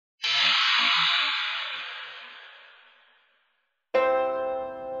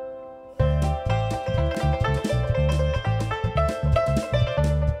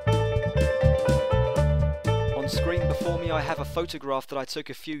Before me I have a photograph that I took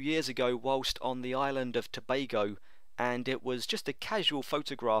a few years ago whilst on the island of Tobago, and it was just a casual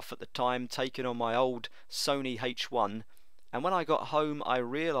photograph at the time taken on my old Sony H1, and when I got home I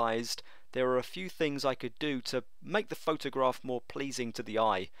realised there were a few things I could do to make the photograph more pleasing to the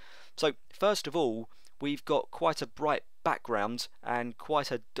eye. So first of all, we've got quite a bright background and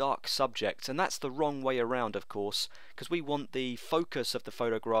quite a dark subject, and that's the wrong way around, of course, because we want the focus of the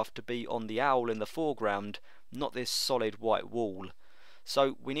photograph to be on the owl in the foreground, not this solid white wall.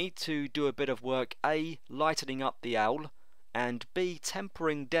 So we need to do a bit of work, A, lightening up the owl, and B,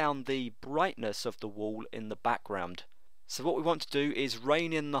 tempering down the brightness of the wall in the background. So what we want to do is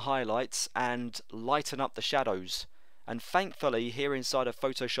rein in the highlights and lighten up the shadows. And thankfully here inside of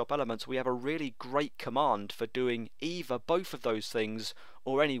Photoshop Elements we have a really great command for doing either both of those things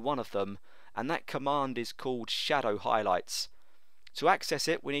or any one of them, and that command is called Shadow Highlights. To access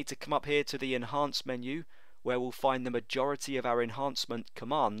it we need to come up here to the Enhance menu, where we'll find the majority of our enhancement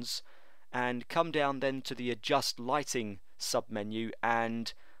commands, and come down then to the Adjust Lighting submenu,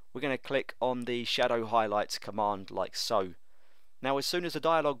 and we're going to click on the Shadow Highlights command like so. Now as soon as the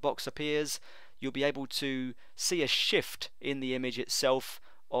dialog box appears, you'll be able to see a shift in the image itself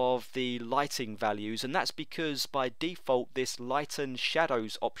of the lighting values, and that's because by default this Lighten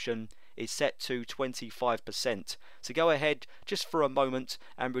Shadows option is set to 25%. So go ahead just for a moment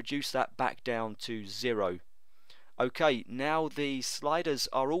and reduce that back down to 0. Okay, now the sliders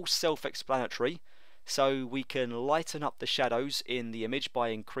are all self-explanatory, so we can lighten up the shadows in the image by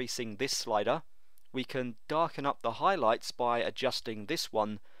increasing this slider. We can darken up the highlights by adjusting this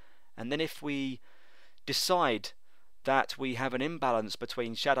one, and then if we decide that we have an imbalance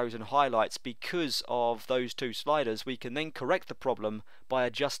between shadows and highlights because of those two sliders, we can then correct the problem by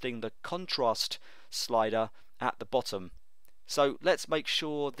adjusting the contrast slider at the bottom. So let's make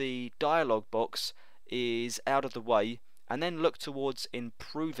sure the dialog box is out of the way and then look towards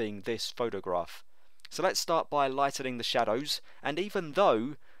improving this photograph. So let's start by lightening the shadows, and even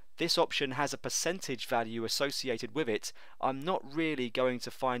though this option has a percentage value associated with it, I'm not really going to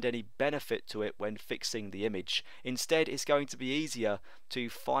find any benefit to it when fixing the image. Instead, it's going to be easier to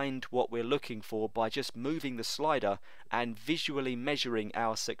find what we're looking for by just moving the slider and visually measuring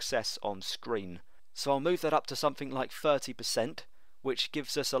our success on screen. So I'll move that up to something like 30%, which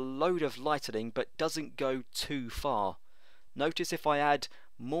gives us a load of lightening but doesn't go too far. Notice if I add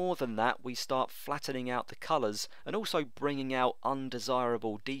more than that, we start flattening out the colours and also bringing out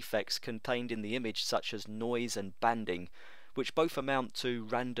undesirable defects contained in the image, such as noise and banding, which both amount to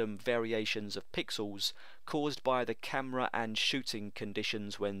random variations of pixels caused by the camera and shooting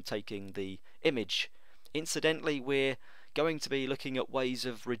conditions when taking the image. Incidentally, we're going to be looking at ways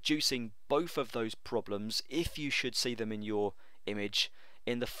of reducing both of those problems, if you should see them in your image,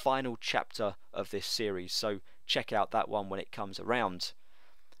 in the final chapter of this series, so check out that one when it comes around.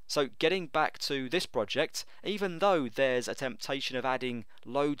 So getting back to this project, even though there's a temptation of adding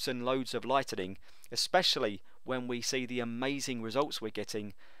loads and loads of lightening, especially when we see the amazing results we're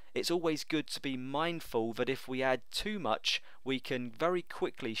getting, it's always good to be mindful that if we add too much, we can very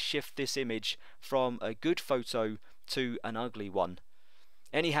quickly shift this image from a good photo to an ugly one.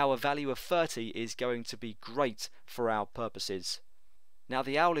 Anyhow, a value of 30 is going to be great for our purposes. Now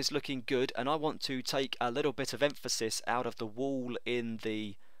the owl is looking good, and I want to take a little bit of emphasis out of the wall in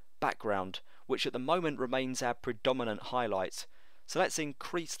the background, which at the moment remains our predominant highlight. So let's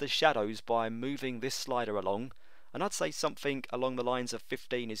increase the shadows by moving this slider along, and I'd say something along the lines of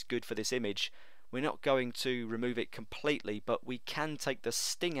 15 is good for this image. We're not going to remove it completely, but we can take the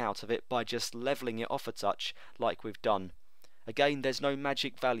sting out of it by just leveling it off a touch like we've done. Again, there's no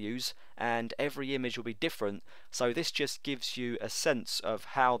magic values and every image will be different, so this just gives you a sense of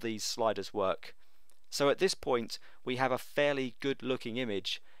how these sliders work. So at this point we have a fairly good looking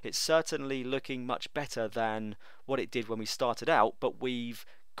image. It's certainly looking much better than what it did when we started out, but we've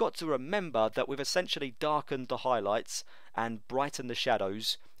got to remember that we've essentially darkened the highlights and brightened the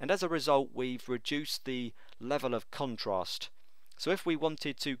shadows, and as a result we've reduced the level of contrast. So if we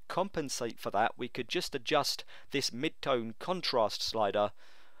wanted to compensate for that, we could just adjust this midtone contrast slider.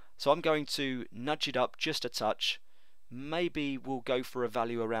 So I'm going to nudge it up just a touch. Maybe we'll go for a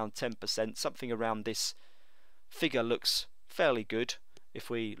value around 10%, something around this figure looks fairly good if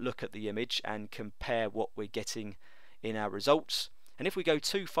we look at the image and compare what we're getting in our results. And if we go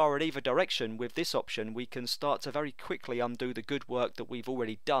too far in either direction with this option, we can start to very quickly undo the good work that we've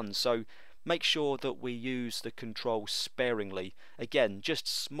already done. So make sure that we use the control sparingly. Again, just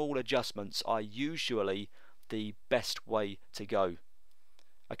small adjustments are usually the best way to go.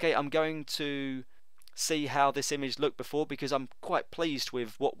 Okay, I'm going to see how this image looked before because I'm quite pleased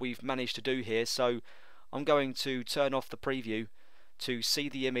with what we've managed to do here. So I'm going to turn off the preview to see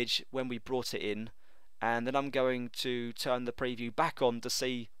the image when we brought it in, and then I'm going to turn the preview back on to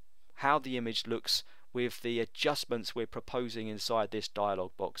see how the image looks with the adjustments we're proposing inside this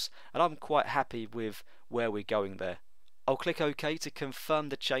dialog box, and I'm quite happy with where we're going there. I'll click OK to confirm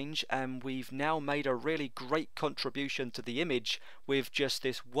the change, and we've now made a really great contribution to the image with just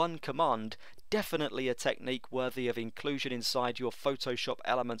this one command. Definitely a technique worthy of inclusion inside your Photoshop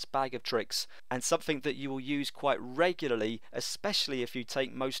Elements bag of tricks, and something that you will use quite regularly, especially if you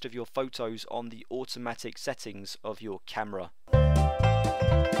take most of your photos on the automatic settings of your camera.